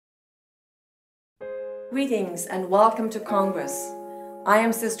Greetings and welcome to Congress. I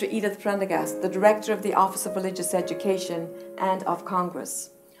am Sister Edith Prendergast, the Director of the Office of Religious Education and of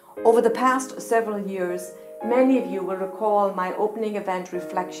Congress. Over the past several years, many of you will recall my opening event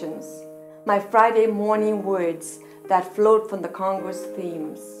reflections, my Friday morning words that flowed from the Congress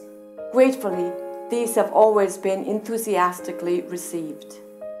themes. Gratefully, these have always been enthusiastically received.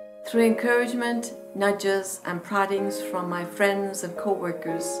 Through encouragement, nudges, and proddings from my friends and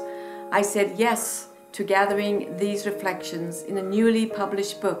co-workers, I said yes to gathering these reflections in a newly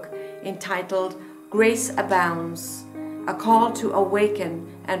published book entitled Grace Abounds, a call to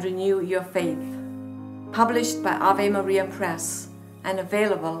awaken and renew your faith, published by Ave Maria Press and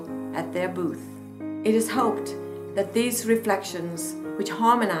available at their booth. It is hoped that these reflections, which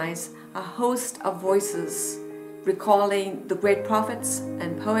harmonize a host of voices recalling the great prophets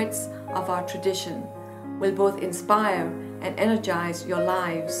and poets of our tradition, will both inspire and energize your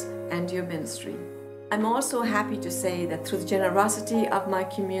lives and your ministry. I'm also happy to say that through the generosity of my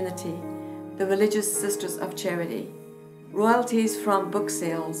community, the Religious Sisters of Charity, royalties from book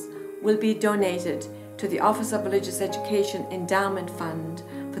sales will be donated to the Office of Religious Education Endowment Fund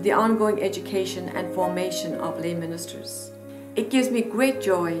for the ongoing education and formation of lay ministers. It gives me great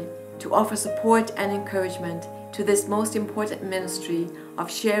joy to offer support and encouragement to this most important ministry of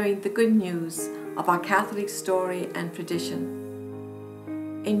sharing the good news of our Catholic story and tradition.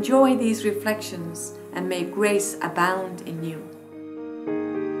 Enjoy these reflections and may grace abound in you.